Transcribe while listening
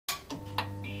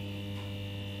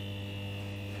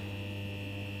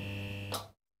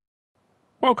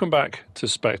Welcome back to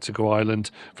Spectacle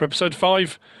Island for episode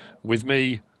 5 with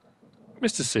me,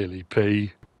 Mr. Sealy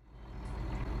P.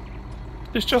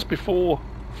 It's just before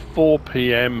 4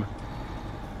 PM.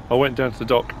 I went down to the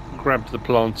dock, grabbed the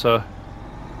planter.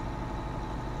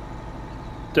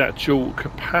 The actual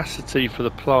capacity for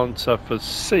the planter for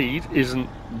seed isn't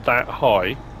that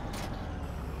high,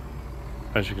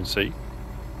 as you can see.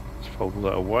 Let's fold all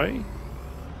that away.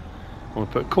 I'm going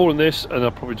to put a call on this and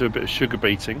I'll probably do a bit of sugar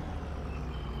beeting.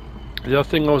 The other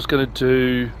thing I was going to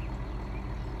do...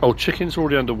 Oh, chicken's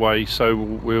already underway, so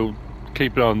we'll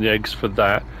keep an eye on the eggs for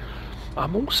that.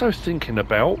 I'm also thinking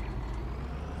about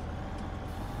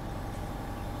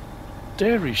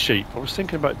dairy sheep. I was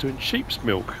thinking about doing sheep's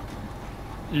milk,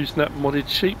 using that modded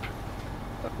sheep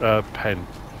pen.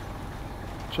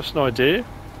 Just an idea.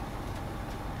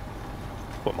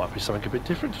 What might be something a bit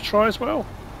different to try as well.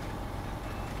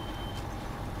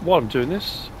 While I'm doing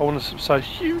this, I want to say a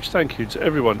huge thank you to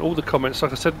everyone, all the comments.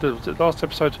 Like I said, the last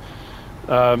episode,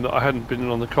 I hadn't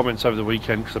been on the comments over the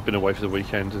weekend because I've been away for the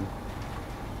weekend, and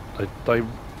they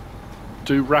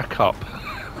do rack up.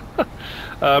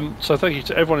 So thank you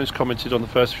to everyone who's commented on the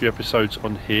first few episodes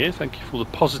on here. Thank you for the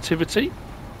positivity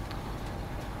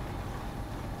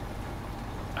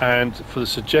and for the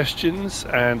suggestions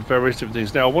and various different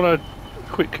things. Now I want a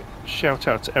quick shout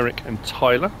out to Eric and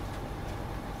Tyler.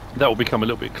 That will become a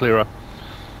little bit clearer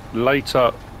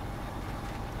later,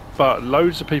 but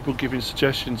loads of people giving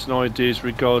suggestions and ideas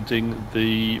regarding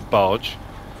the barge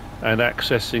and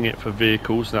accessing it for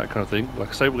vehicles and that kind of thing. Like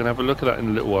I say, we're going to have a look at that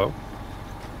in a little while,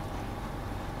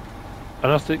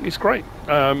 and I think it's great.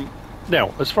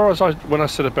 Now, as far as when I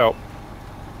said about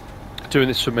doing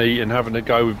this for me and having to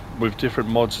go with different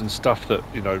mods and stuff that,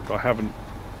 you know, I haven't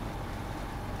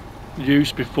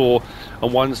used before,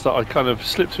 and ones that I kind of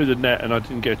slipped through the net and I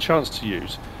didn't get a chance to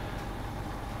use.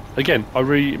 Again, I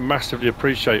really massively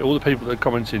appreciate all the people that are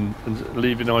commenting and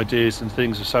leaving ideas and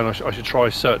things and saying I should try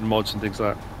certain mods and things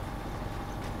like that.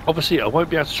 Obviously I won't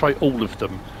be able to try all of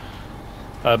them,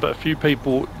 but a few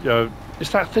people, you know,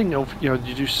 it's that thing of, you know,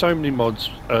 you do so many mods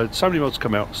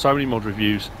come out, so many mod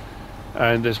reviews,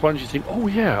 and there's ones you think, oh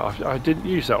yeah, I didn't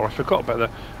use that, or I forgot about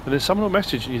that, and then someone will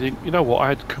message and you think, you know what, I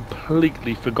had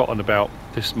completely forgotten about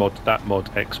this mod, that mod,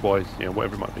 X, Y, you know,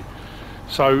 whatever it might be.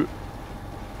 So,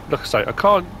 like I say, I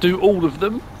can't do all of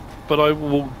them, but I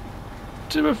will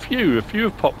do a few. A few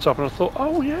have popped up and I thought,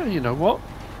 oh yeah, you know what,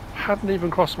 hadn't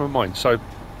even crossed my mind. So,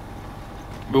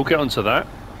 we'll get onto that.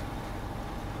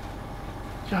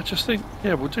 Yeah, I just think,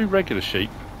 yeah, we'll do regular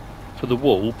sheep for the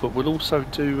wool, but we'll also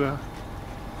do...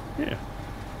 yeah,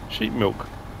 sheep milk.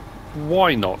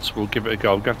 Why not? We'll give it a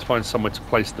go. I'm going to have to find somewhere to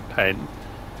place the pen.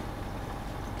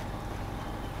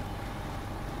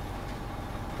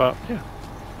 But yeah,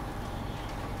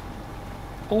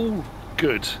 all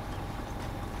good.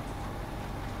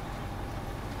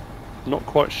 Not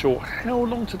quite sure how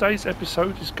long today's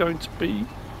episode is going to be,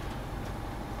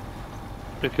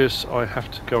 because I have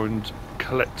to go and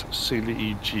collect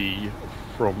CLEG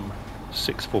from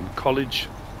sixth form college.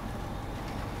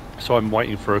 So I'm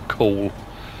waiting for a call.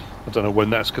 I don't know when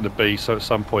that's going to be, so at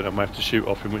some point I may have to shoot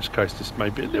off, in which case this may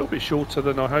be a little bit shorter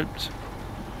than I hoped.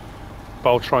 But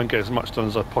I'll try and get as much done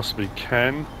as I possibly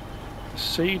can.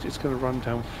 Seed is going to run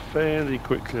down fairly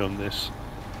quickly on this,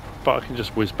 but I can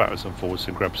just whiz backwards and forwards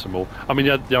and grab some more. I mean,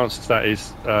 the answer to that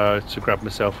is to grab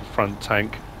myself a front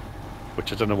tank,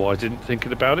 which I don't know why I didn't think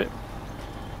about it.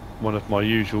 One of my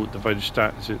usual, the Village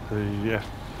stat, is it the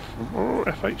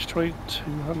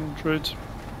FH2200?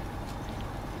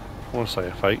 I want to say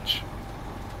FH.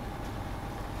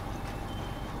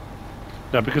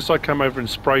 Now, because I came over and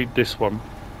sprayed this one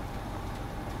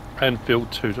and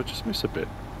filled 2, did I just miss a bit?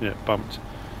 Yeah, bumped.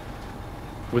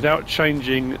 Without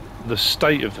changing the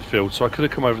state of the field, so I could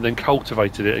have come over and then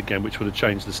cultivated it again, which would have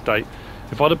changed the state.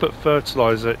 If I'd have put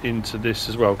fertiliser into this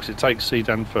as well, because it takes seed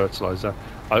and fertiliser,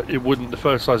 it wouldn't. The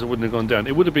fertiliser wouldn't have gone down.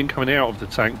 It would have been coming out of the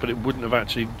tank, but it wouldn't have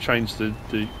actually changed the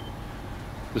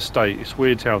state. It's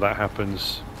weird how that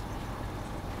happens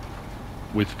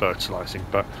with fertilising,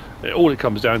 but all it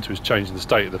comes down to is changing the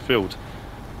state of the field.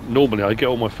 Normally I get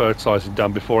all my fertilising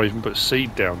done before I even put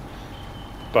seed down,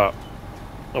 but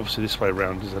obviously this way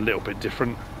around is a little bit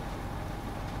different.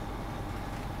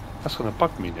 That's going to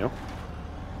bug me now.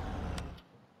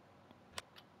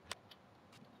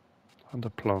 Under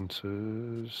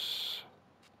planters,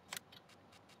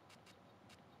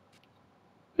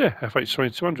 yeah,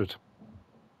 FH2200.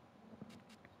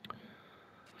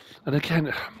 And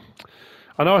again,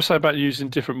 I know I say about using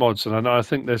different mods, and I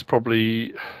think there's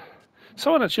probably...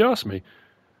 Someone actually asked me,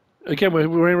 again, we're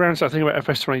around that thing about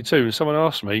FS22, and someone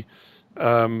asked me,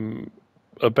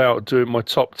 about doing my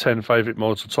top 10 favourite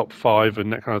mods or top 5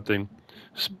 and that kind of thing,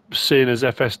 seeing as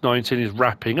FS19 is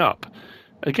wrapping up.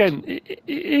 Again, it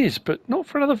is, but not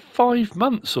for another 5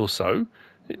 months or so.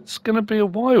 It's going to be a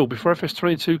while before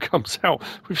FS22 comes out.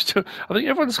 I think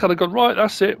everyone's kind of gone, right,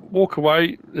 that's it, walk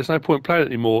away. There's no point playing it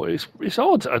anymore. It's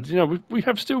odd. You know, we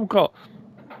have still got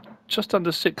just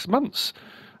under 6 months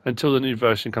until the new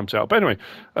version comes out. But anyway,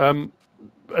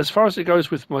 as far as it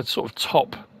goes with my sort of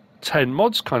top 10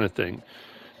 mods kind of thing,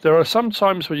 there are some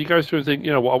times when you go through and think,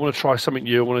 you know what, I want to try something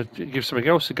new, I want to give something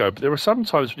else a go. But there are some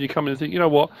times when you come in and think, you know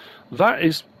what, that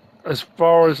is, as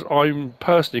far as I'm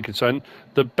personally concerned,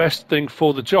 the best thing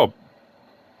for the job.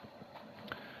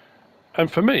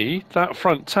 And for me, that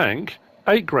front tank,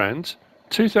 8 grand,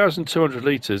 2,200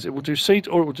 litres, it will do seed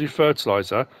or it will do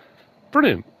fertiliser.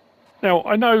 Brilliant. Now,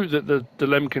 I know that the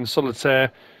Lemken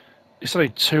Solitaire, it's only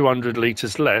 200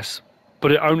 litres less,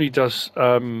 but it only does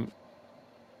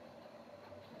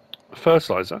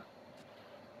fertiliser.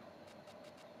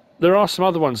 There are some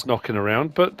other ones knocking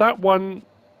around, but that one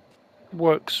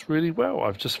works really well.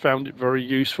 I've just found it very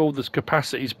useful. The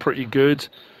capacity is pretty good.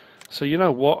 So you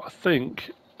know what? I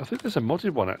think there's a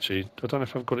modded one actually. I don't know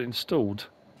if I've got it installed.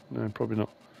 No, probably not.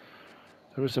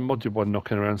 There is a modded one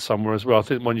knocking around somewhere as well. I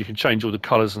think one you can change all the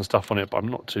colours and stuff on it, but I'm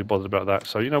not too bothered about that.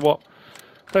 So you know what?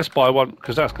 Let's buy one,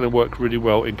 because that's going to work really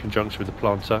well in conjunction with the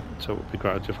planter. So it would be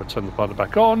great if I turn the planter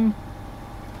back on.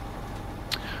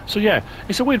 So yeah,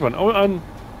 it's a weird one.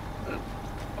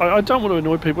 I don't want to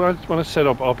annoy people. When I said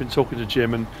I've been talking to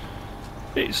Jim, and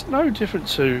it's no different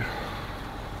to...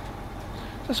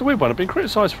 That's a weird one. I've been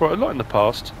criticised for it a lot in the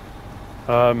past,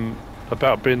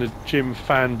 about being a Jim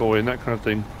fanboy and that kind of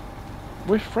thing.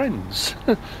 We're friends.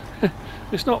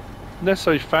 It's not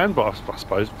necessarily fanboy, I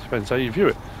suppose. It depends how you view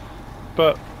it.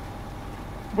 But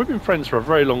we've been friends for a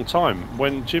very long time.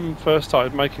 When Jim first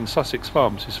started making Sussex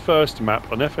Farms, his first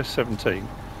map on FS17,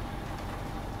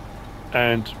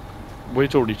 and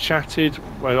we'd already chatted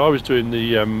when I was doing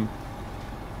the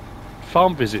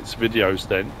farm visits videos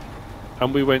then,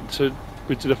 and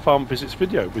we did a farm visits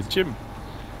video with Jim,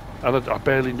 and I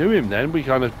barely knew him then. We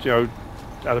kind of, you know,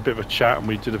 had a bit of a chat and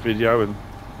we did a video, and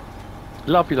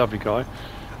lovely guy.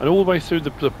 And all the way through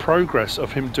the progress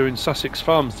of him doing Sussex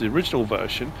Farms, the original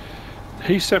version,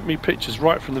 he sent me pictures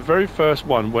right from the very first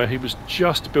one where he was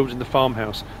just building the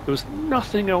farmhouse. There was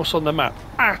nothing else on the map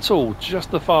at all, just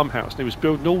the farmhouse. And he was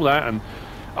building all that, and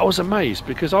I was amazed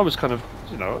because I was kind of,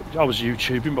 you know, I was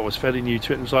YouTubing, but I was fairly new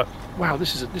to it. And it was like, wow,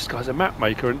 this guy's a map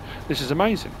maker, and this is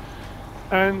amazing.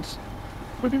 And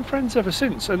we've been friends ever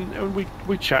since, and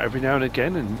we chat every now and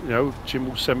again, and you know, Jim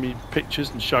will send me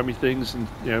pictures and show me things, and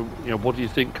you know what do you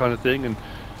think kind of thing, and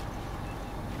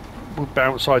we'll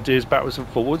bounce ideas backwards and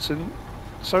forwards. And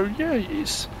so yeah,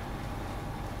 it's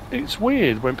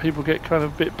weird when people get kind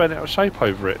of a bit bent out of shape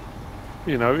over it.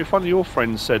 You know, if one of your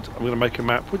friends said, I'm going to make a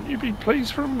map, wouldn't you be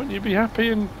pleased for them? Wouldn't you be happy,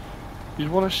 and you'd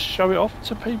want to show it off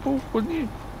to people, wouldn't you?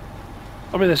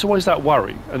 I mean, there's always that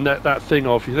worry and that thing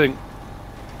of, you think,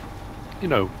 you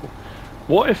know,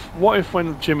 what if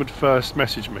when Jim had first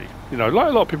messaged me, you know, like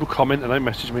a lot of people comment and they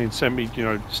message me and send me, you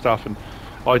know, stuff and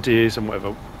ideas and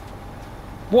whatever.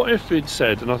 What if he'd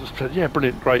said, and I just said, yeah,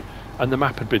 brilliant, great, and the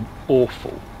map had been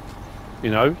awful? You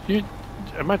know, you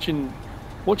imagine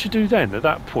what you do then at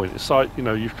that point. It's like, you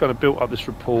know, you've kind of built up this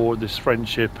rapport, this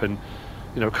friendship, and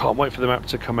you know, can't wait for the map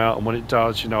to come out, and when it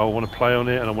does, you know, I want to play on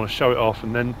it and I want to show it off,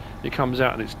 and then it comes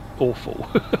out and it's awful.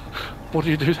 What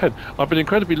do you do then? I've been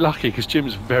incredibly lucky because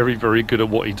Jim's very, very good at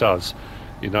what he does,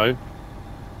 you know,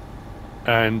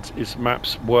 and his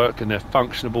maps work and they're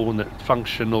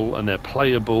functional and they're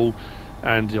playable,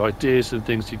 and the ideas and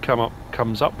things he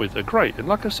comes up with are great. And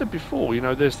like I said before, you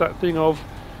know, there's that thing of,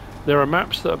 there are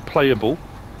maps that are playable,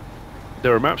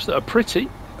 there are maps that are pretty,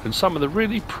 and some of the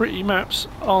really pretty maps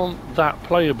aren't that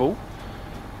playable,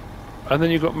 and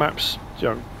then you've got maps, you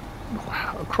know,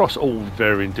 across all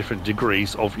varying different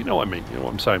degrees of, you know what I mean, you know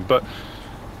what I'm saying. But,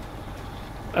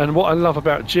 and what I love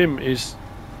about Jim is,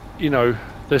 you know,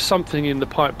 there's something in the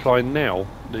pipeline now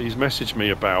that he's messaged me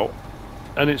about,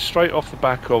 and it's straight off the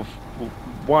back of,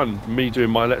 one, me doing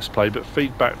my Let's Play, but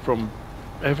feedback from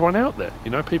everyone out there,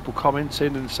 you know, people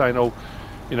commenting and saying, oh,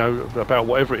 you know, about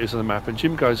whatever it is on the map, and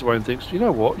Jim goes away and thinks, you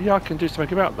know what, yeah, I can do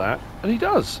something about that, and he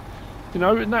does, you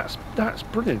know, and that's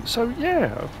brilliant. So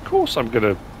yeah, of course I'm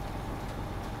gonna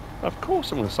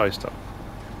say stuff.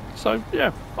 So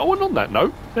yeah, I went on that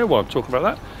note. Yeah, well, I'm talking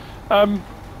about that.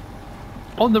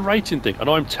 On the rating thing, and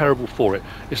I'm terrible for it,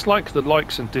 it's like the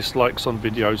likes and dislikes on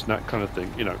videos and that kind of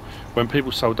thing, you know, when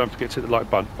people say, oh, don't forget to hit the like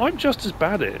button. I'm just as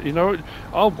bad at it, you know.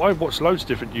 I watch loads of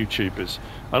different YouTubers,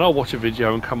 and I'll watch a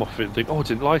video and come off it and think, oh, I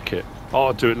didn't like it, oh,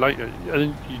 I'll do it later, and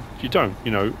then you don't,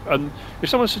 you know. And if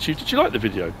someone said to you, did you like the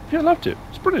video? Yeah, I loved it,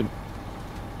 it's brilliant.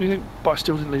 You think, but I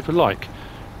still didn't leave a like.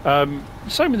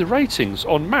 Same with the ratings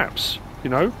on maps, you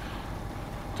know.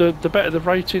 The better the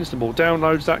ratings, the more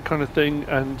downloads, that kind of thing.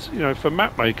 And you know, for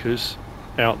map makers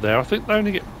out there, I think they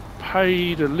only get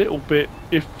paid a little bit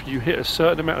if you hit a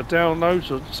certain amount of downloads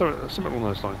or something along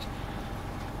those lines.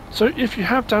 So if you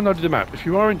have downloaded the map, if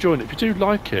you are enjoying it, if you do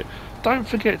like it, don't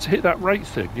forget to hit that rate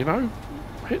thing, you know.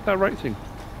 Hit that rate thing.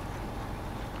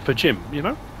 For Jim, you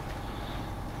know.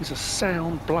 He's a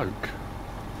sound bloke.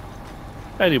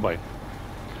 Anyway,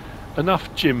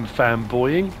 enough Jim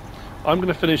fanboying. I'm going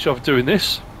to finish off doing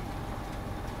this.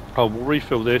 I will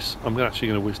refill this. I'm actually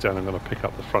going to whiz down. I'm going to pick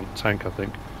up the front tank, I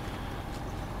think.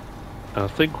 And I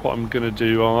think what I'm going to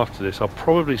do after this, I'll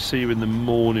probably see you in the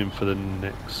morning for the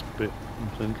next bit, I'm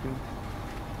thinking.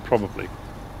 Probably.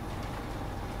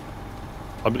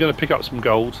 I'm going to pick up some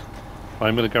gold.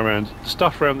 I'm going to go around,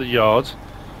 stuff around the yard.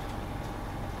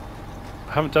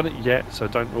 I haven't done it yet, so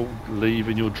don't all leave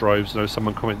in your droves. I know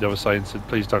someone commented the other day and said,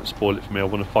 please don't spoil it for me, I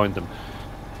want to find them.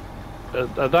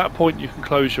 At that point you can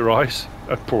close your eyes,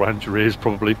 poor and your ears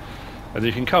probably, and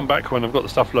you can come back when I've got the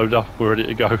stuff loaded up, we're ready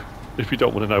to go, if you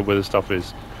don't want to know where the stuff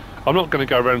is. I'm not going to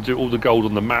go around and do all the gold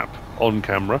on the map on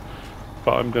camera,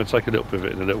 but I'm going to take a little bit of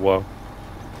it in a little while.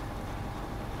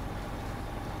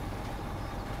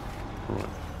 Right,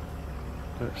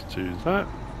 let's do that.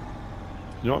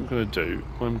 You know what I'm going to do?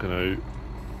 I'm going to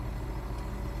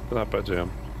put that back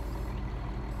down.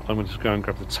 I'm going to just go and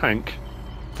grab the tank,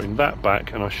 bring that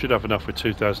back, and I should have enough with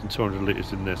 2,200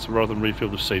 litres in there. So rather than refill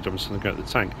the seed, I'm just going to go to the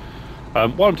tank.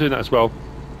 While I'm doing that as well,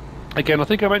 again, I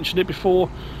think I mentioned it before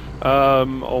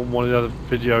on one of the other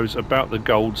videos about the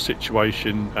gold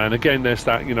situation. And again, there's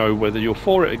that, you know, whether you're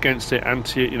for it, against it,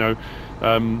 anti it, you know,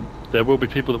 there will be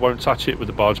people that won't touch it with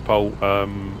the barge pole.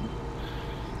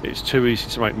 It's too easy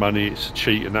to make money, it's a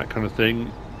cheat and that kind of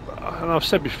thing. And I've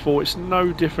said before, it's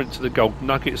no different to the gold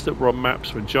nuggets that were on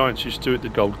maps when giants used to do it, the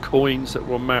gold coins that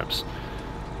were on maps.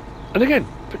 And again,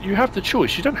 but you have the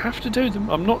choice, you don't have to do them.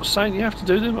 I'm not saying you have to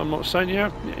do them, I'm not saying you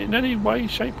have in any way,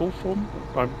 shape or form,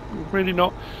 I'm really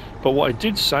not. But what I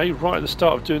did say right at the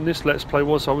start of doing this Let's Play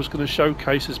was I was going to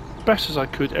showcase as best as I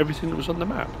could everything that was on the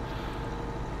map.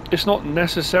 It's not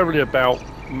necessarily about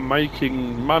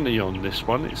making money on this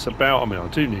one, it's about, I mean, I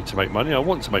do need to make money, I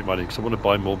want to make money because I want to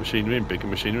buy more machinery and bigger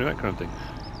machinery and that kind of thing.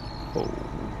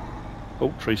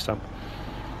 Oh, tree stump.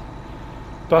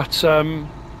 But I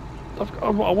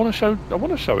want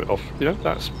to show it off, you know,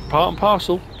 that's part and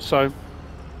parcel. So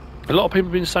a lot of people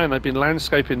have been saying they've been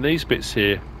landscaping these bits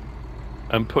here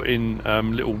and putting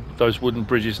those wooden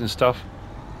bridges and stuff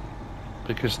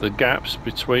because the gaps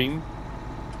between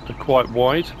are quite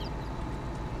wide.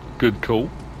 Good call.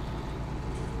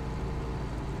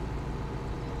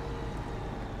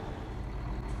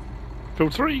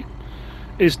 Field 3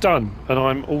 is done, and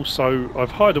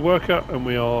I've hired a worker, and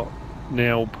we are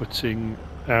now putting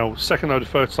our second load of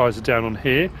fertiliser down on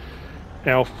here.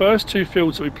 Our first two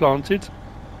fields that we planted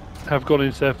have gone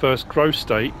into their first growth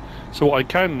state, so what I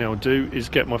can now do is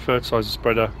get my fertiliser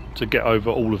spreader to get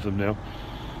over all of them now.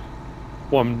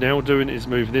 What I'm now doing is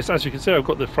moving this. As you can see, I've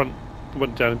got the front,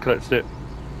 went down and collected it,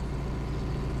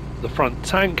 the front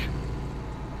tank.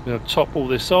 I'm going to top all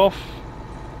this off.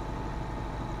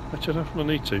 Actually, I don't know if I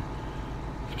need to.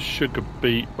 For sugar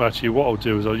beet, actually what I'll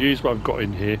do is I'll use what I've got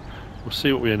in here. We'll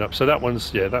see what we end up. So that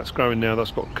one's, yeah, that's growing now.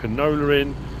 That's got canola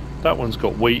in. That one's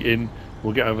got wheat in.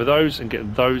 We'll get over those and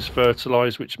get those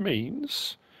fertilised, which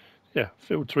means, yeah,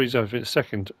 field 3's over its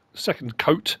second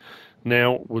coat.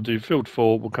 Now we'll do field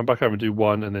 4. We'll come back over and do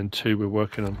 1, and then 2 we're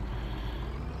working on.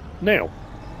 Now,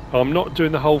 I'm not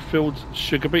doing the whole field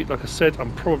sugar beet, like I said.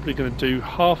 I'm probably going to do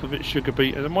half of it sugar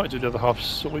beet, and I might do the other half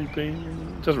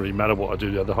soybean. It doesn't really matter what I do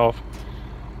the other half.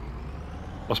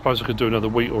 I suppose I could do another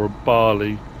wheat or a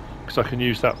barley, because I can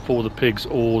use that for the pigs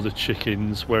or the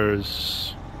chickens,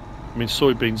 whereas, I mean,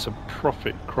 soybeans are a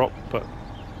profit crop, but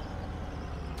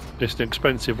it's an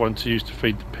expensive one to use to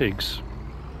feed the pigs.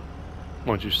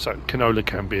 Mind you, so canola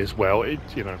can be as well,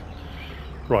 you know.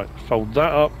 Right, fold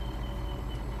that up.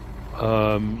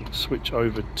 Switch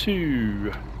over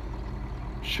to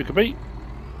sugar beet.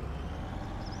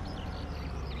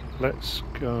 Let's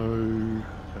go.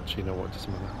 Actually, you know what? It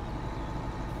doesn't matter.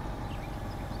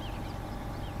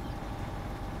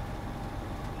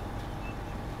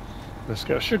 Let's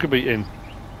get a sugar beet in.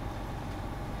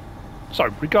 So,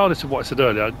 regardless of what I said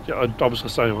earlier, I was going to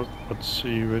say I'd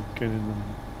see you again in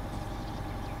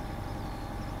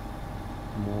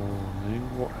the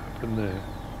morning. What happened there?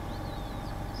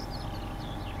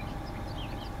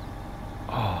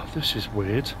 Oh, this is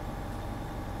weird.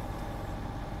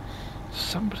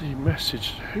 Somebody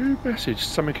messaged... Who messaged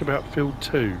something about field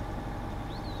 2?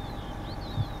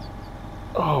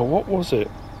 Oh, what was it?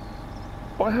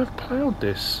 But I have ploughed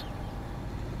this.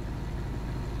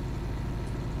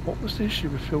 What was the issue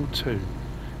with field 2?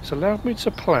 It's allowed me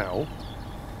to plough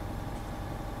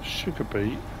sugar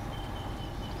beet.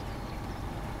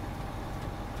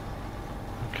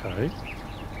 Okay.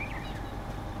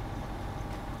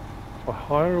 If I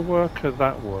hire a worker,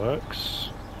 that works.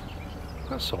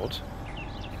 That's odd.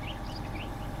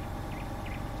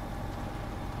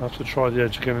 I'll have to try the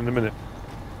edge again in a minute.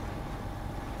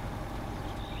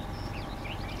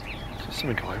 Is that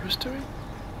something I was doing?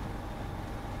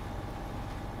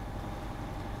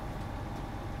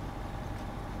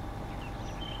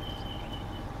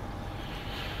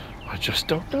 I just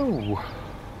don't know.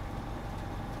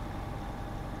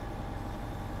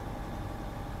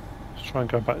 Let's try and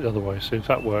go back the other way, see if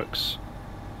that works.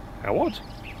 How odd.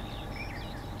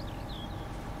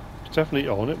 It's definitely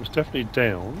on, it was definitely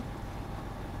down.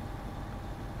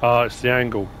 Ah, it's the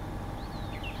angle.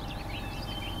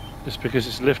 It's because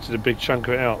it's lifted a big chunk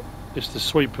of it out. It's the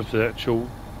sweep of the actual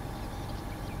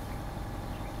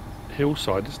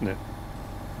hillside, isn't it?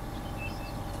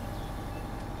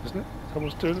 Isn't it?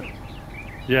 Someone's doing it?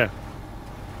 Yeah.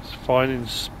 It's fine in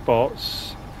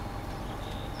spots.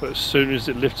 But as soon as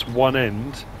it lifts one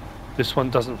end, this one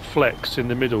doesn't flex in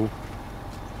the middle.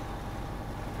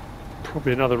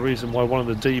 Probably another reason why one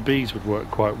of the DBs would work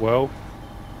quite well.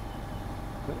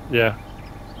 Yeah.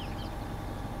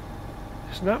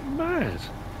 Isn't that mad?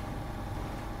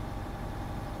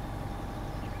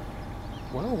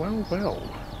 Well, well, well.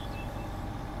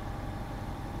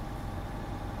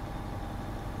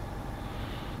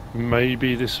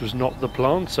 Maybe this was not the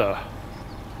planter.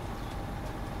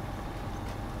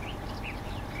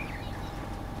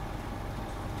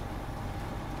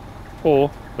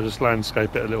 Or I just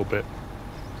landscape it a little bit.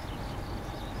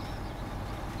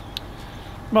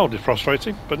 Mildly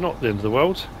frustrating, but not the end of the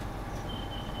world.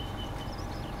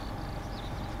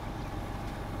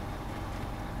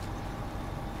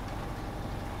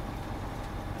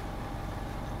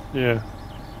 Yeah.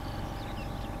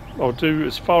 I'll do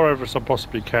as far over as I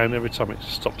possibly can. Every time it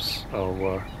stops,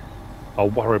 I'll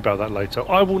worry about that later.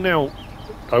 I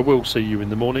will see you in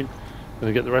the morning. I'm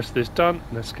going to get the rest of this done.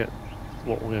 Let's get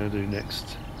what we're going to do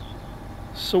next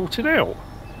sorted out.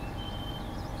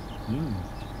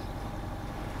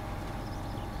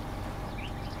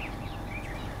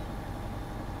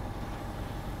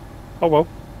 Oh well.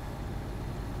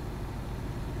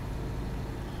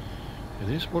 It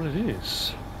is what it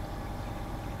is.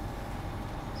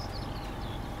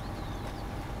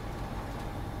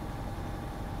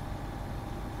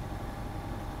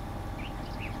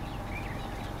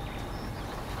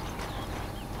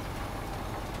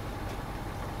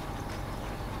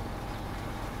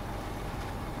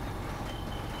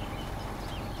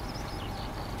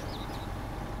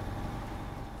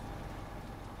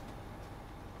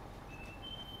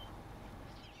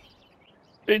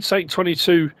 It's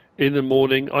 8:22 in the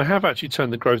morning. I have actually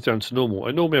turned the growth down to normal.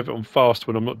 I normally have it on fast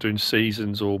when I'm not doing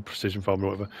seasons or precision farming or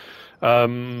whatever.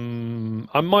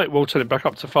 I might well turn it back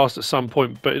up to fast at some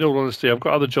point, but in all honesty, I've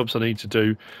got other jobs I need to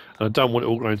do, and I don't want it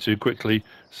all going too quickly.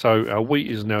 So our wheat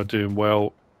is now doing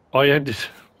well. I ended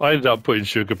up putting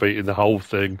sugar beet in the whole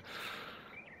thing.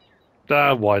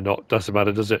 Why not? Doesn't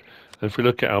matter, does it? And if we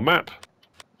look at our map,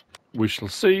 we shall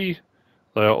see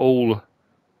they are all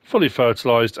fully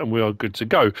fertilised and we are good to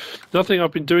go. Another thing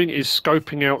I've been doing is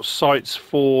scoping out sites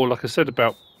for, like I said,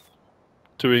 about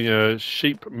doing a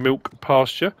sheep milk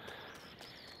pasture.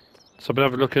 So I've been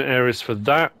having a look at areas for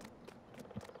that.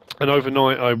 And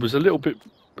overnight I was a little bit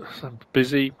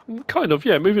busy, kind of,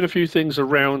 yeah, moving a few things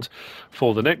around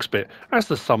for the next bit, as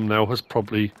the thumbnail has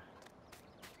probably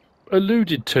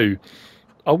alluded to.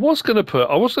 I was going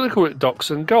to call it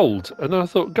Docks and Gold, and then I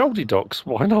thought, Goldy Docks,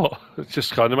 why not? It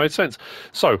just kind of made sense.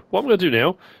 So what I'm going to do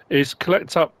now is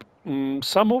collect up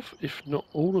some of, if not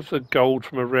all of the gold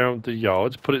from around the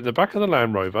yard, put it in the back of the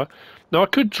Land Rover. Now I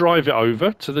could drive it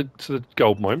over to the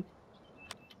gold mine.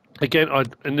 Again,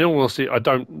 in all honesty, I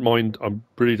don't mind. I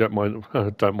really don't mind. I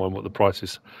don't mind what the price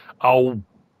is. Oh,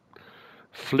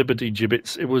 flibbity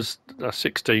gibbets! It was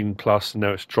 16 plus, and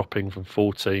now it's dropping from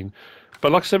 14.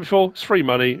 But like I said before, it's free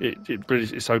money.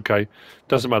 It's okay.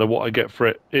 Doesn't matter what I get for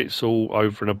it. It's all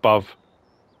over and above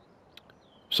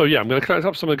So yeah, I'm going to collect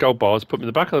up some of the gold bars, put them in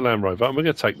the back of the Land Rover, and we're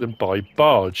going to take them by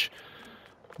barge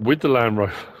with the Land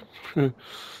Rover.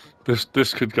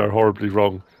 This could go horribly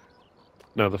wrong.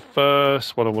 Now the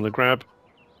first one I want to grab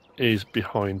is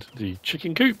behind the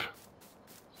chicken coop.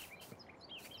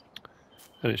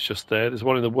 And it's just there. There's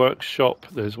one in the workshop.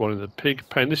 There's one in the pig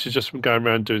pen. This is just from going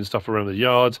around doing stuff around the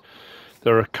yard.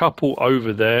 There are a couple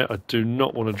over there. I do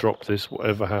not want to drop this,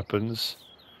 whatever happens.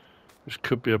 Which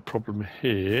could be a problem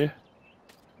here.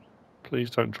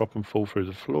 Please don't drop and fall through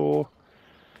the floor.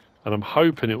 And I'm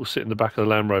hoping it will sit in the back of the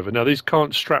Land Rover. Now, these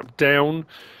can't strap down,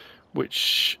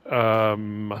 which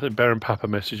I think Baron Papa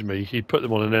messaged me. He put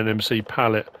them on an NMC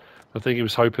pallet. I think he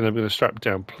was hoping they were going to strap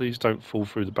down. Please don't fall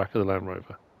through the back of the Land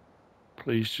Rover.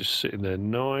 Please just sit in there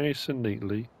nice and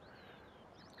neatly.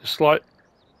 It's like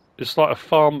a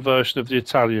farm version of the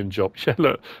Italian job. Yeah,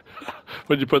 look,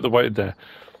 when you put the weight in there.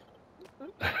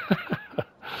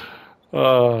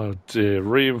 Oh dear,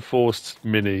 reinforced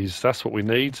minis. That's what we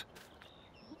need.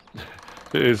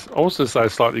 It is. I was going to say a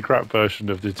slightly crap version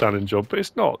of the Italian job, but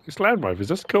it's not. It's Land Rovers.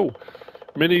 That's cool.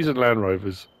 Minis and Land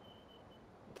Rovers.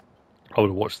 I would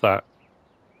have watched that.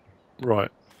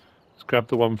 Right. Let's grab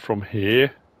the one from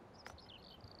here.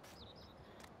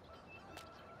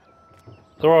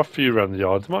 There are a few around the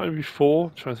yard. There might be 4.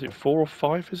 I'm trying to think, 4 or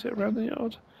 5 is it around the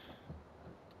yard?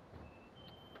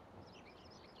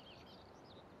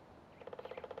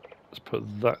 Let's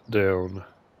put that down.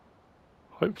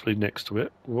 Hopefully next to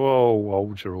it. Whoa,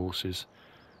 hold your horses.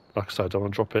 Like I said, I don't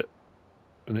want to drop it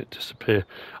and it disappear.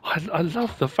 I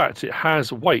love the fact it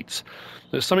has weight.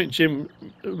 There's something Jim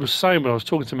was saying when I was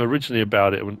talking to him originally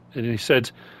about it, and he said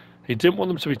he didn't want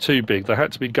them to be too big. They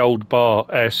had to be gold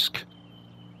bar-esque.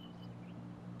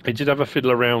 He did have a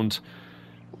fiddle around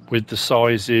with the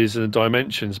sizes and the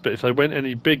dimensions, but if they went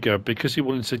any bigger, because he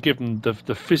wanted to give them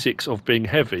the physics of being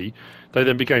heavy, they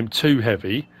then became too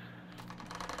heavy.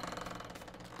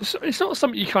 It's not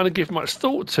something you kind of give much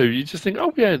thought to. You just think,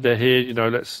 oh yeah, they're here, you know,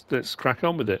 let's crack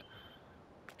on with it.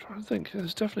 I'm trying to think,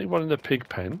 there's definitely one in the pig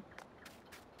pen.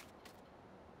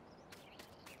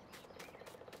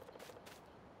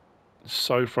 It's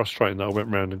so frustrating that I went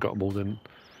round and got them all in.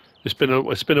 It's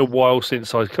been a while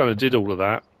since I kind of did all of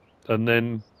that, and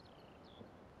then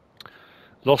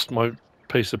lost my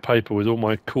piece of paper with all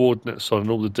my coordinates on and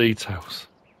all the details.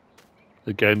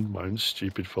 Again, my own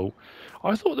stupid fault.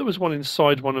 I thought there was one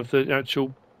inside one of the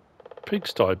actual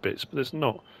pigsty bits, but there's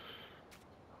not.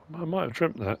 I might have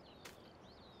dreamt that.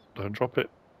 Don't drop it.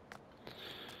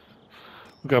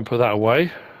 We're going to put that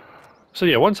away. So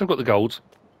yeah, once I've got the gold,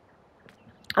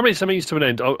 I mean, it's a means to an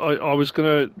end. I was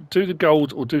going to do the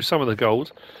gold, or do some of the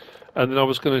gold, and then I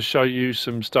was going to show you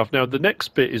some stuff. Now, the next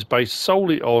bit is based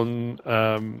solely on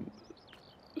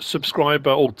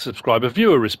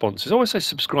viewer responses. I always say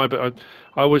subscriber.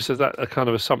 I always say that a kind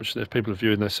of assumption that if people are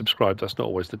viewing, they're subscribed. That's not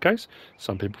always the case.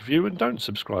 Some people view and don't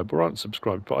subscribe or aren't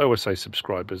subscribed, but I always say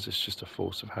subscribers. It's just a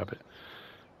force of habit.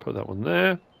 Put that one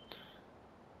there.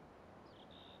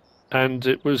 And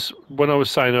it was when I was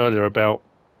saying earlier about,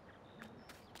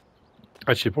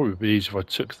 actually it probably would be easier if I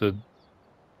took the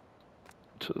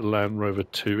Land Rover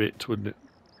to it, wouldn't it?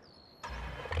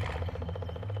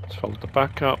 Let's fold the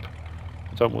back up.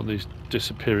 I don't want these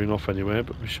disappearing off anywhere,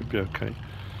 but we should be okay.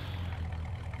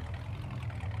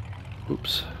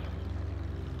 Oops.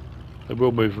 They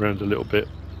will move around a little bit.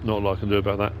 Not a lot I can do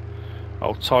about that.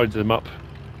 I'll tidy them up.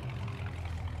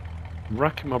 I'm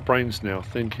racking my brains now,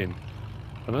 thinking.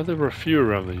 I know there were a few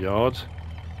around the yard.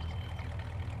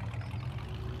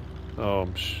 Oh,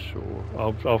 I'm sure.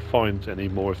 I'll find any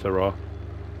more if there are.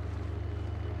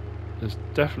 There's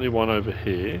definitely one over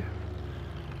here.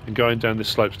 And going down this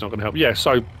slope's not going to help. Yeah,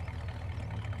 so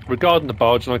regarding the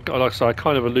barge, and like I said, I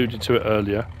kind of alluded to it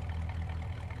earlier.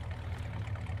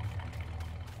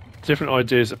 Different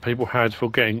ideas that people had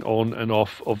for getting on and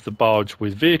off of the barge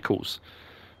with vehicles.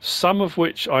 Some of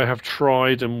which I have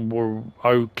tried and were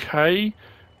okay.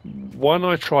 One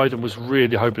I tried and was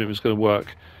really hoping it was going to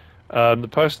work. The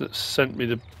person that sent me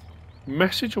the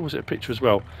message, or was it a picture as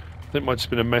well? I think it might have just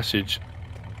been a message.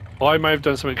 I may have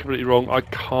done something completely wrong. I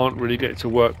can't really get it to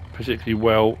work particularly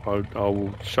well. I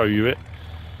will show you it.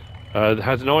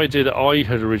 Had an idea that I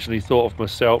had originally thought of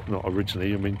myself. Not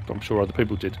originally, I mean, I'm sure other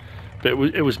people did. But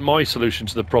it was my solution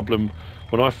to the problem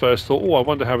when I first thought, oh, I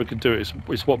wonder how we could do it.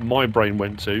 It's what my brain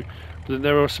went to. But then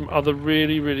there are some other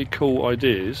really, really cool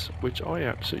ideas, which I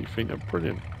absolutely think are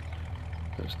brilliant.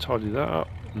 Let's tidy that up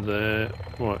there.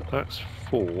 Right, that's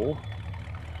 4.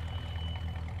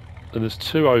 And there's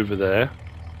 2 over there.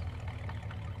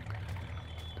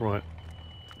 Right,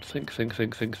 think.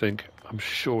 I'm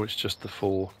sure it's just the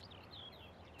 4.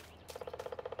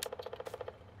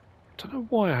 Don't don't know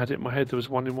why I had it in my head there was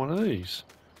one in one of these.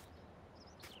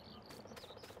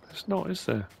 There's not, is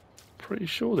there? Pretty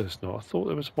sure there's not. I thought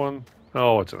there was one.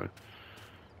 Oh, I don't know.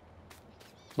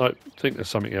 No, I think there's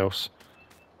something else.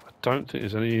 I don't think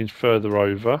there's any further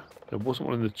over. There wasn't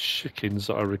one of the chickens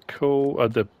that I recall.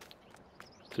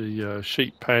 The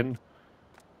sheep pen.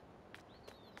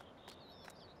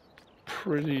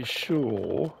 Pretty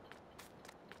sure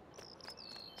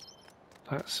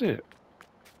that's it.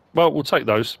 Well, we'll take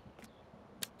those.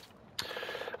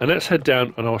 And let's head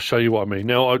down and I'll show you what I mean.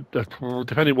 Now,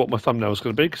 depending on what my thumbnail is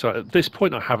going to be, because at this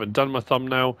point I haven't done my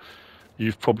thumbnail.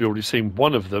 You've probably already seen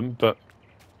one of them, but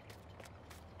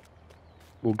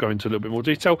we'll go into a little bit more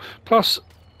detail. Plus,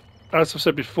 as I've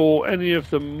said before, any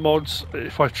of the mods,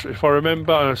 if I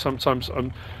remember, sometimes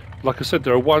like I said,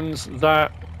 there are ones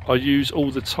that I use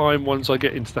all the time, ones I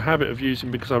get into the habit of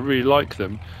using because I really like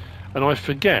them, and I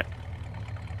forget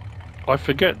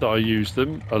that I use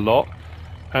them a lot,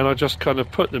 and I just kind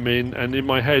of put them in, and in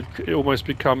my head it almost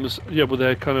becomes, yeah, well,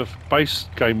 they're kind of base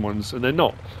game ones, and they're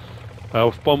not.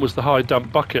 One was the high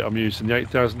dump bucket I'm using, the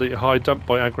 8,000 litre high dump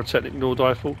by Agrotechnic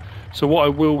Nordiefel. So what I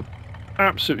will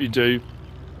absolutely do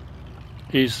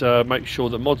is make sure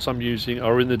that mods I'm using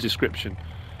are in the description.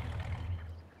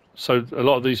 So a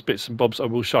lot of these bits and bobs I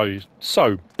will show you.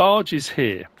 So barge is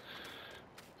here.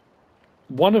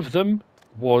 One of them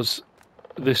was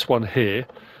this one here,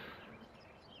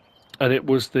 and it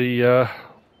was the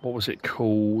what was it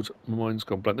called? My mind's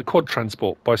gone blank. The quad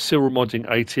transport by GOLDY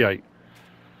 88.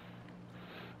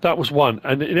 That was one,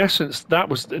 and in essence that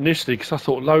was initially because I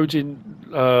thought loading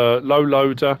low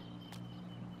loader,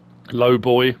 low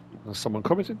boy, as someone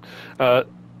commented,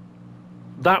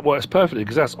 that works perfectly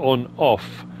because that's on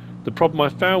off. The problem I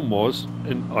found was,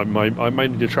 I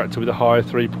mainly did a tractor with a higher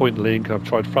 3-point link. I've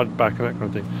tried front, back, and that kind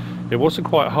of thing. It wasn't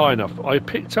quite high enough. I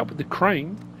picked up with the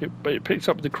crane. It picked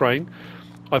up with the crane.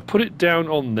 I put it down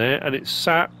on there, and it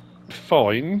sat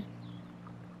fine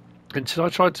until I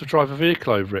tried to drive a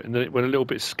vehicle over it, and then it went a little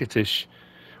bit skittish,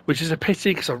 which is a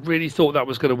pity because I really thought that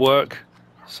was going to work.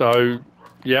 So,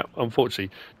 yeah,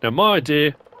 unfortunately. Now, my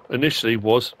idea initially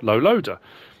was low loader.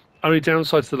 Only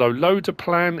downside to the low loader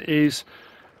plan is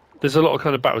there's a lot of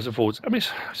kind of backwards and forwards. I mean,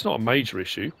 it's not a major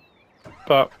issue,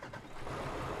 but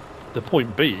the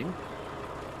point being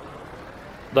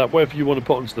that whatever you want to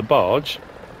put onto the barge,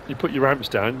 you put your ramps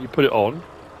down, you put it on,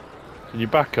 and you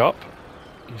back up,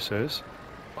 he says,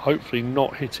 hopefully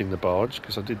not hitting the barge,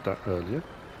 because I did that earlier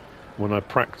when I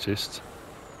practiced.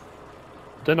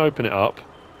 Then open it up,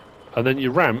 and then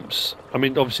your ramps, I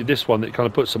mean, obviously this one that kind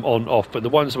of puts them on, off, but the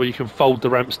ones where you can fold the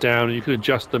ramps down and you can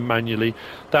adjust them manually,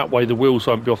 that way the wheels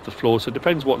won't be off the floor, so it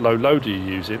depends what low loader you're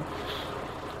using.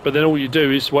 But then all you do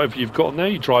is whatever you've got on there,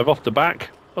 you drive off the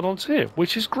back and onto here,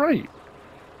 which is great.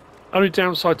 Only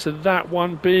downside to that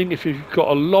one being if you've got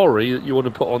a lorry that you want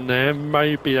to put on there,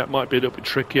 maybe that might be a little bit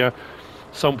trickier,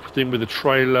 something with a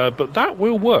trailer, but that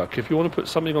will work if you want to put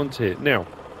something onto here. Now,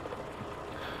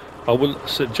 I will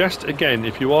suggest again,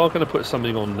 if you are going to put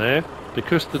something on there,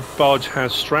 because the barge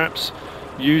has straps,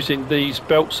 using these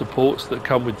belt supports that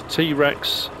come with the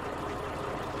Trex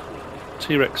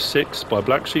 6 by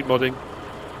BlackSheep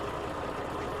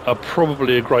are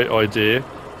probably a great idea,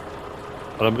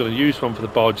 and I'm going to use one for the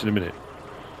barge in a minute.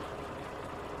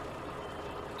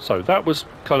 So that was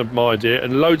kind of my idea,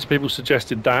 and loads of people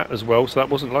suggested that as well, so that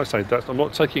wasn't, like I say, I'm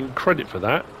not taking credit for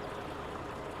that,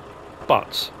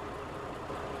 but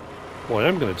what I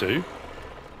am going to do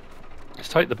is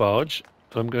take the barge,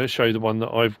 and I'm going to show you the one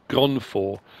that I've gone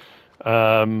for.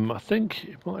 I think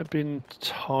it might have been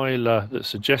Tyler that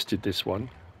suggested this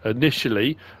one.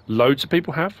 Initially, loads of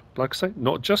people have, like I say,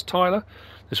 not just Tyler.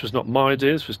 This was not my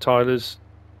idea, this was Tyler's,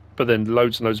 but then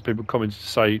loads and loads of people commented to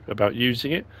say about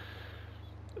using it.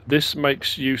 This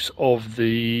makes use of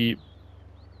the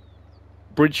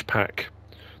bridge pack.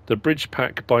 The bridge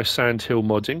pack by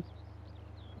GOLDY.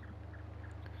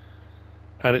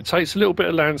 And it takes a little bit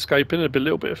of landscaping and a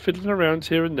little bit of fiddling around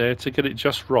here and there to get it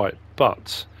just right.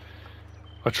 But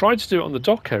I tried to do it on the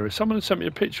dock area. Someone had sent me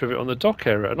a picture of it on the dock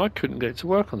area, and I couldn't get it to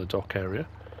work on the dock area.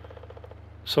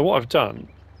 So what I've done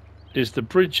is the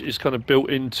bridge is kind of built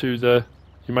into the...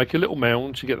 You make a little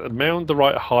mound, you get the mound the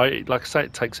right height. Like I say,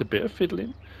 it takes a bit of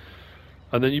fiddling.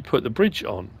 And then you put the bridge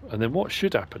on. And then what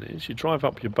should happen is you drive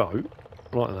up your boat,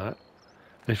 like that.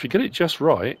 And if you get it just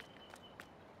right,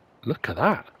 look at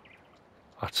that.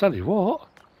 I tell you what.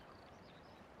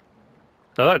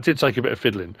 Now that did take a bit of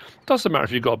fiddling. Doesn't matter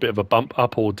if you've got a bit of a bump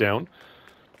up or down.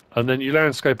 And then you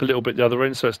landscape a little bit the other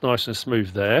end so it's nice and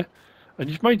smooth there. And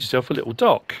you've made yourself a little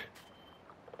dock.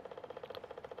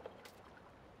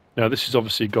 Now this has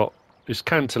obviously got it's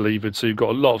cantilevered, so you've got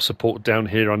a lot of support down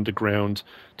here underground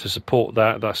to support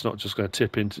that. That's not just going to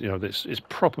tip into, you know, this is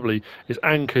probably is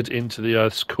anchored into the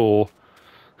Earth's core.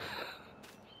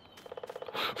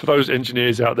 For those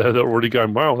engineers out there that are already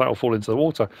going, wow, that'll fall into the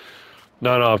water.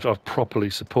 No, no, I've properly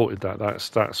supported that.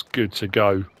 That's good to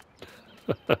go.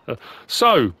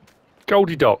 So,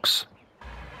 Goldie Docks.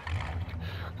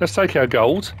 Let's take our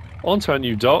gold onto our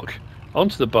new dock,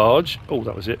 onto the barge. Oh,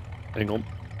 that was it. Hang on.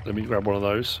 Let me grab one of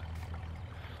those.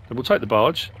 Then we'll take the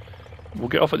barge. We'll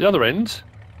get off at the other end.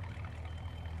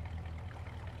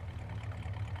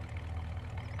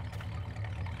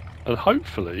 And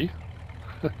hopefully...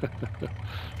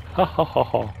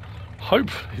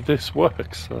 hopefully this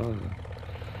works.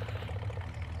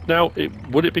 Now,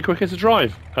 would it be quicker to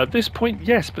drive? At this point,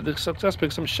 yes, but that's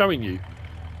because I'm showing you.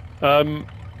 Let's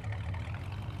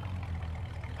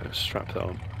strap that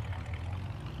on.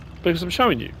 Because I'm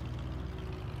showing you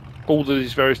all of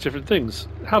these various different things.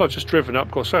 Had I just driven up,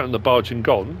 got straight on the barge and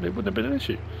gone, it wouldn't have been an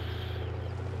issue.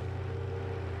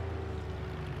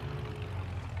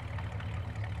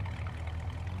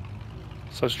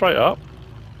 So straight up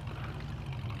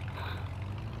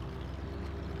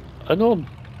and on.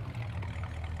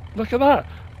 Look at that.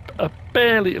 A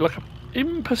barely, like an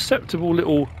imperceptible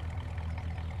little...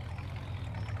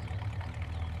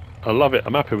 I love it.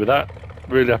 I'm happy with that.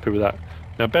 Really happy with that.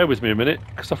 Now bear with me a minute,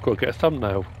 because I've got to get a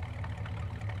thumbnail.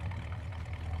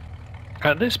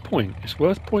 At this point, it's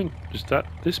worth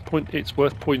it's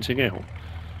worth pointing out.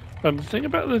 The thing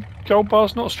about the gold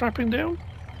bars not strapping down,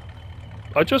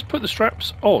 I just put the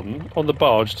straps on the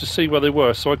barge to see where they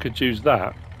were, so I could use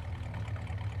that.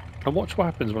 And watch what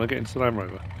happens when I get into the Land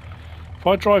Rover. If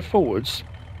I drive forwards,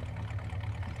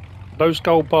 those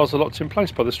gold bars are locked in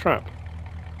place by the strap.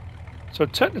 So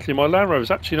technically my Land Rover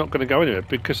is actually not going to go anywhere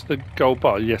because the gold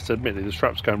bar, yes, admittedly the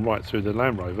strap's going right through the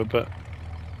Land Rover, but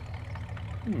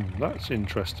that's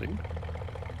interesting.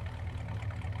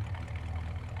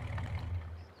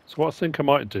 So what I think I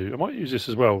might do, I might use this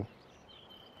as well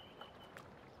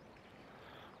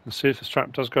and see if the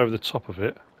strap does go over the top of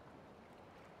it,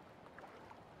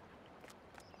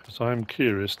 because I am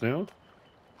curious now.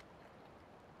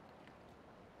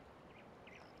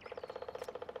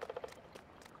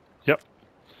 Yep.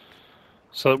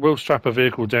 So we'll strap a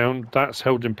vehicle down. That's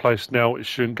held in place now. It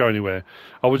shouldn't go anywhere.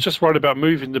 I was just worried about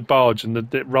moving the barge and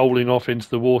it rolling off into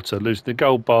the water, losing the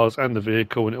gold bars and the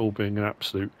vehicle, and it all being an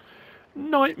absolute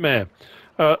nightmare.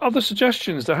 Other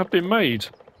suggestions that have been made,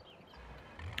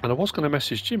 and I was going to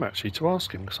message Jim actually to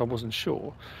ask him because I wasn't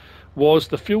sure, was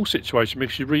the fuel situation,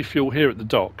 because you refuel here at the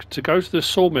dock. To go to the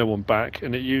sawmill and back,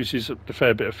 and it uses a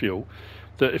fair bit of fuel,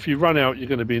 that if you run out you're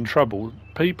going to be in trouble.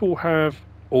 People have,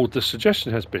 or the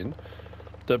suggestion has been,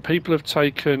 that people have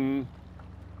taken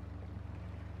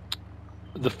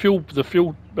the fuel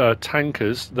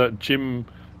tankers that Jim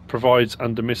provides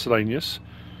under miscellaneous,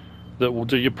 that will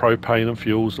do your propane and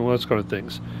fuels and all those kind of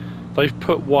things. They've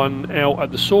put one out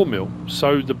at the sawmill,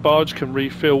 so the barge can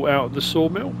refill out of the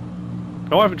sawmill.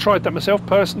 Now, I haven't tried that myself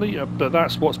personally, but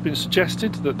that's what's been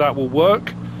suggested, that will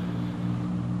work.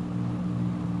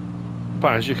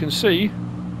 But as you can see,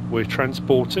 we're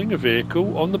transporting a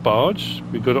vehicle on the barge.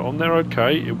 We've got it on there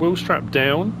okay. It will strap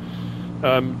down.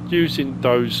 Using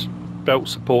those belt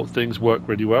support things work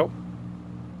really well.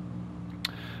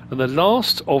 And the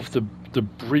last of the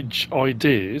bridge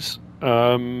ideas,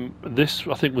 this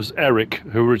I think was Eric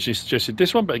who originally suggested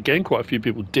this one, but again quite a few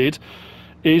people did,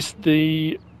 is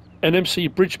the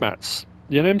NMC bridge mats.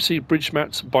 The NMC bridge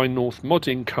mats by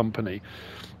AFModding company.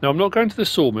 Now I'm not going to the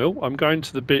sawmill, I'm going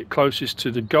to the bit closest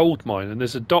to the gold mine, and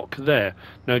there's a dock there.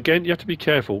 Now again, you have to be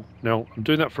careful. Now I'm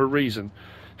doing that for a reason.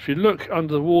 If you look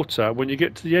under the water, when you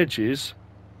get to the edges,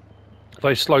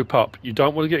 they slope up. You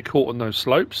don't want to get caught on those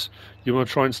slopes. You want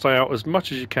to try and stay out as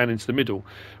much as you can into the middle.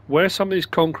 Where some of these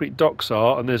concrete docks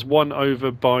are, and there's one over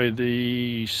by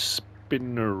the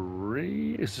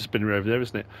spinnery. It's the spinnery over there,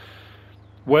 isn't it?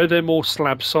 Where they're more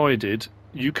slab-sided,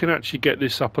 you can actually get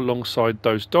this up alongside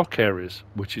those dock areas,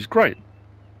 which is great.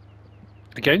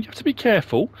 Again, you have to be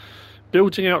careful.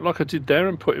 Building out like I did there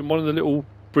and putting one of the little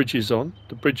bridges on,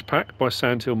 the bridge pack by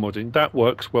AFModding, that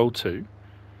works well too.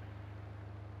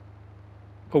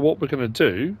 But what we're going to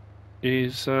do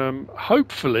is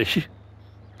hopefully,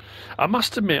 I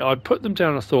must admit, I put them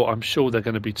down and thought I'm sure they're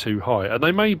going to be too high, and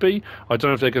they may be. I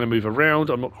don't know if they're going to move around.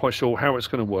 I'm not quite sure how it's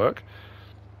going to work,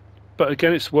 but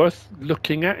again, it's worth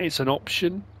looking at. It's an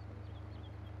option.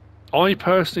 I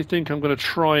personally think I'm going to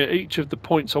try at each of the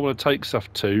points I want to take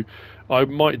stuff to I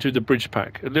might do the bridge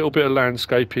pack, a little bit of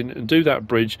landscaping, and do that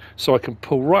bridge so I can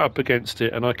pull right up against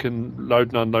it and I can load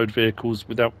and unload vehicles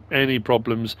without any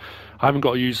problems. I haven't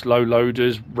got to use low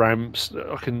loaders, ramps.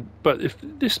 I can, but if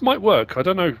this might work, I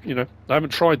don't know. You know, I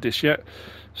haven't tried this yet,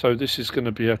 so this is going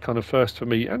to be a kind of first for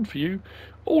me and for you,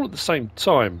 all at the same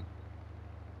time.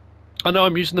 I know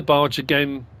I'm using the barge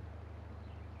again,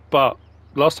 but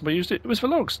last time I used it, it was for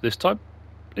logs. This time,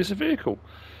 it's a vehicle.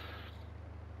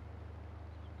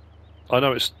 I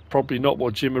know it's probably not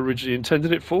what Jim originally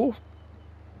intended it for,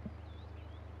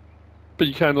 but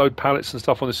you can load pallets and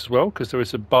stuff on this as well, because there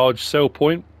is a barge sell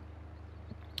point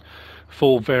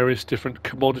for various different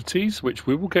commodities, which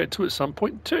we will get to at some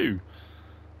point too.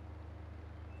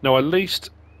 Now, I leased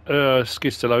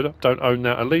skid steer loader, don't own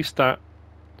that. I leased that,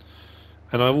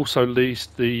 and I also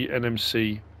leased the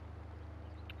NMC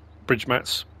bridge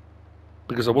mats,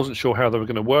 because I wasn't sure how they were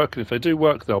going to work, and if they do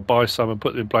work, they'll buy some and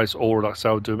put them in place, or like I say,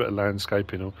 I'll do a bit of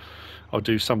landscaping, or I'll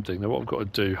do something. Now, what I've got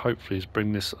to do, hopefully, is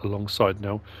bring this alongside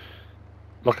now.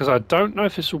 Like I said, I don't know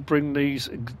if this will bring these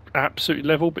absolutely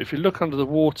level, but if you look under the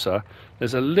water,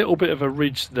 there's a little bit of a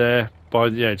ridge there by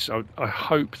the edge. I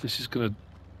hope this is going to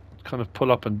kind of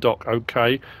pull up and dock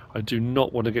okay. I do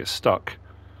not want to get stuck.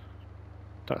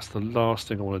 That's the last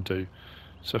thing I want to do.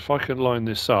 So if I can line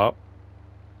this up,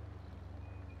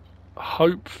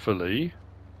 hopefully,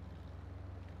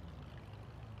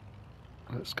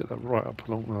 let's get that right up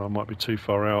along. No, I might be too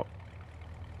far out.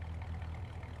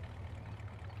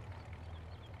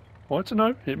 Well, I don't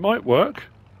know, it might work.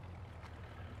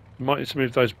 Might need to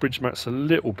move those bridge mats a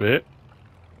little bit,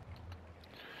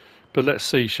 but let's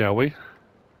see, shall we?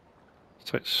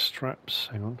 Take straps,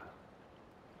 hang on,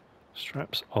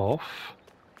 straps off.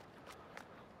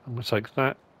 I'm going to take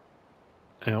that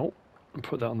out and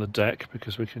put that on the deck,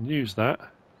 because we can use that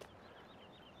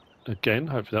again.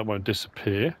 Hopefully that won't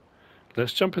disappear.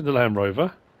 Let's jump in the Land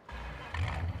Rover.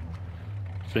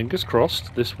 Fingers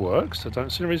crossed this works. I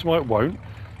don't see any reason why it won't.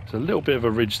 There's a little bit of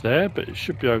a ridge there, but it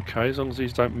should be okay as long as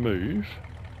these don't move.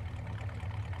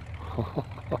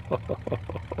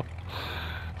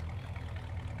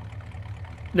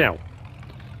 Now,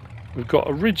 we've got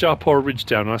a ridge up or a ridge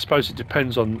down, and I suppose it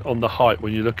depends on the height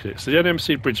when you look at it. So the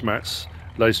NMC bridge mats,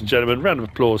 ladies and gentlemen, round of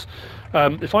applause.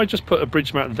 If I just put a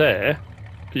bridge mat there,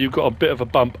 you've got a bit of a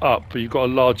bump up, but you've got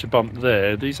a larger bump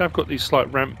there. These have got these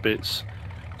slight ramp bits.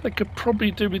 They could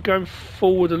probably do with going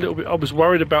forward a little bit. I was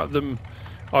worried about them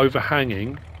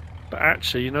overhanging, but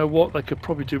actually, you know what? They could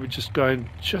probably do with just going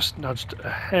just nudged a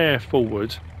hair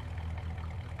forward,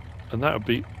 and that would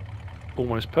be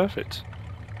almost perfect.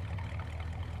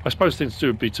 I suppose the thing to do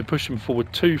would be to push them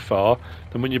forward too far,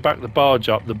 then when you back the barge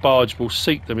up, the barge will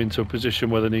seat them into a position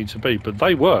where they need to be. But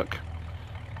they work.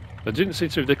 They didn't seem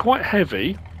to. They're quite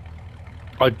heavy.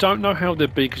 I don't know how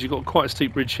they'd be, because you've got quite a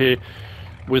steep ridge here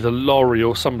with a lorry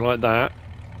or something like that.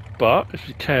 But if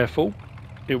you're careful,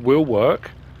 it will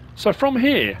work. So from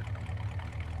here,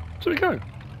 there we go.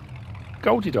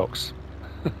 Goldy Docks.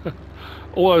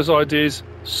 All those ideas,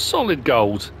 solid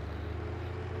gold.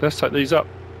 Let's take these up.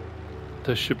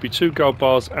 There should be 2 gold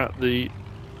bars at the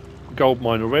gold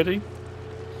mine already.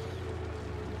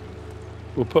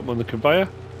 We'll put them on the conveyor,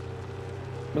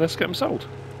 and let's get them sold.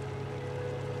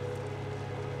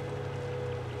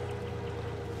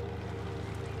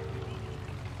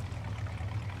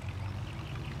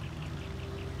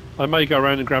 I may go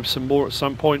around and grab some more at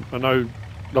some point. I know,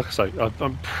 like I say,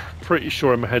 I'm pretty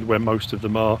sure in my head where most of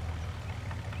them are.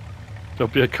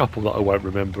 There'll be a couple that I won't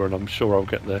remember, and I'm sure I'll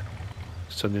get there.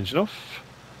 Let's turn the engine off,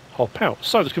 hop out.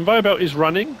 So the conveyor belt is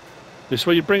running. This is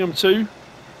where you bring them to.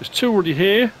 There's 2 already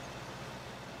here.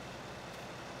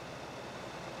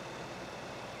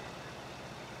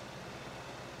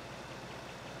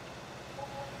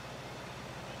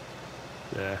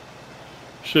 Yeah.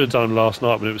 Should have done last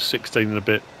night when it was 16 and a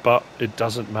bit, but it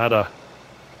doesn't matter.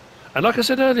 And like I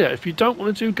said earlier, if you don't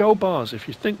want to do gold bars, if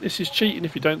you think this is cheating,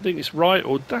 if you don't think it's right,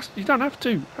 or you don't have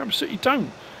to. Absolutely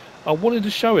don't. I wanted to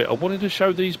show it. I wanted to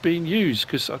show these being used,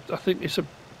 because I think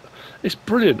it's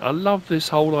brilliant. I love this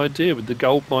whole idea with the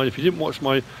gold mine. If you didn't watch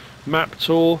my map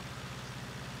tour,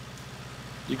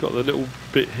 you've got the little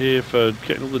bit here for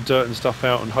getting all the dirt and stuff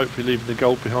out and hopefully leaving the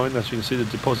gold behind. As you can see, the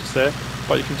deposits there.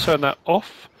 But you can turn that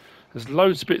off. There's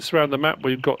loads of bits around the map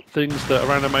where you've got things that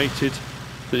are animated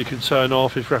that you can turn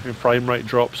off if you're having frame rate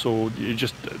drops, or you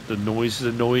just the noise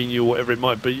is annoying you, or whatever it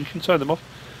might be. You can turn them off.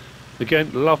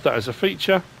 Again, love that as a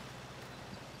feature.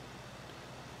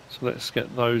 So let's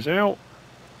get those out.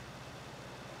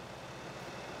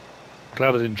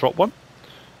 Glad I didn't drop one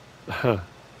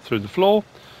through the floor.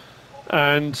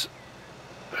 And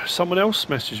someone else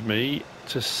messaged me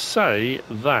to say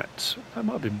that might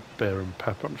have been Bear and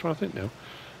Pepper. I'm trying to think now.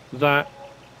 That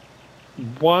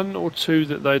one or two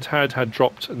that they'd had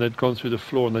dropped and they'd gone through the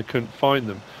floor and they couldn't find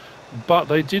them, but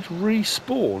they did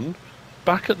respawn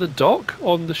back at the dock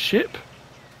on the ship,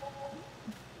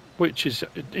 which is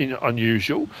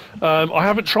unusual. I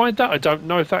haven't tried that. I don't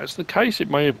know if that's the case. It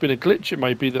may have been a glitch. It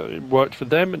may be that it worked for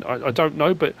them, and I don't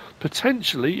know. But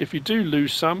potentially, if you do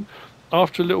lose some,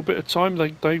 after a little bit of time,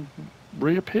 they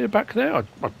reappear back there.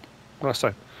 Like I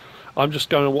say, I'm just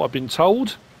going on what I've been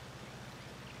told.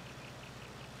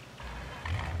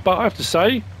 But I have to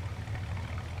say,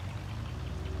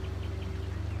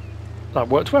 that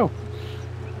worked well.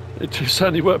 It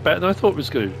certainly worked better than I thought it was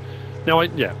going to. Now,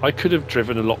 I could have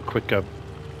driven a lot quicker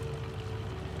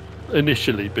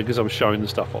initially because I was showing the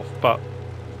stuff off, but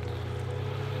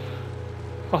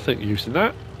I think using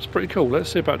that, it's pretty cool.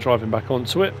 Let's see about driving back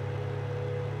onto it.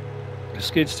 The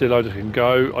skid steer loader can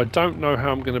go. I don't know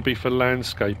how I'm going to be for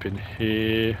landscaping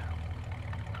here,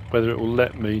 whether it will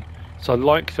let me. So I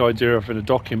like the idea of having a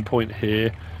docking point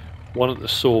here, one at the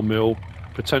sawmill,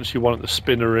 potentially one at the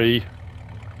spinnery.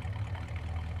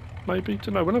 Maybe,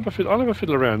 don't know. I'll have a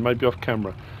fiddle around, maybe off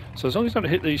camera. So as long as I don't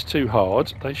hit these too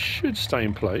hard, they should stay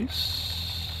in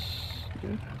place.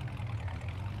 Yeah.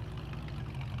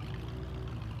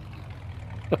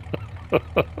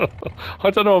 I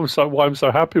don't know why I'm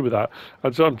so happy with that.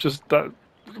 I'm just, that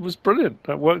was brilliant.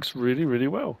 That works really, really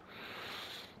well.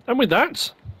 And with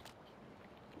that,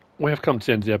 we have come to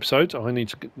the end of the episode. I need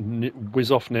to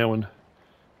whiz off now and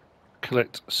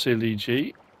collect Silly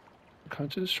G. Can I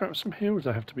do the straps from here, or does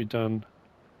that have to be done?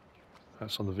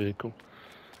 That's on the vehicle.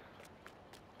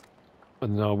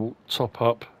 And then I will top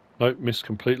up. Nope, missed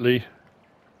completely.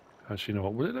 Actually, you know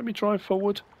what? Will it let me drive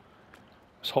forward?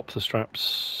 Let's hop the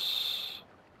straps.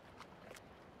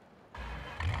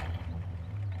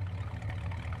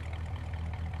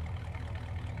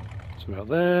 It's about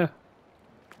there.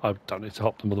 I don't need to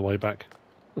hop them all the way back.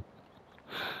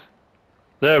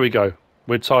 There we go.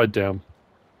 We're tied down.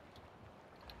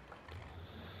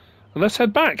 And let's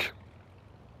head back.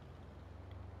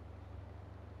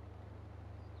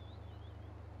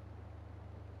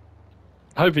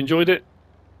 I hope you enjoyed it.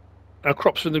 Our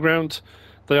crops are in the ground.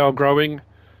 They are growing.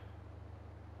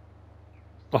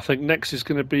 I think next is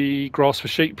going to be grass for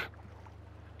sheep.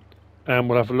 And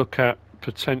we'll have a look at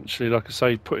potentially, like I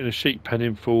say, putting a sheep pen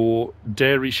in for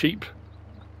dairy sheep.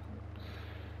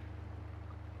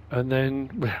 And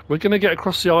then we're going to get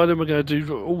across the island. We're going to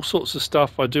do all sorts of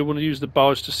stuff. I do want to use the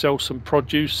barge to sell some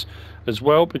produce as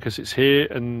well, because it's here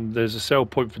and there's a sell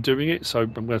point for doing it. So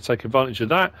I'm going to take advantage of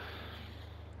that.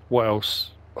 What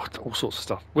else? All sorts of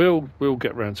stuff. We'll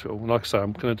get around to it all. Like I say,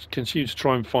 I'm going to continue to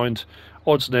try and find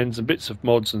odds and ends and bits of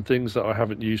mods and things that I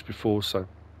haven't used before. So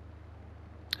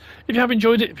if you have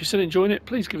enjoyed it, if you're still enjoying it,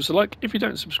 please give us a like. If you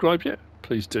don't subscribe yet,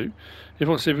 please do. If you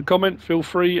want to leave a comment, feel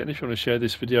free. And if you want to share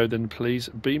this video, then please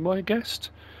be my guest.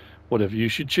 Whatever you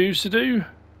should choose to do.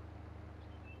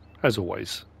 As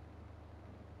always,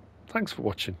 thanks for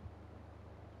watching.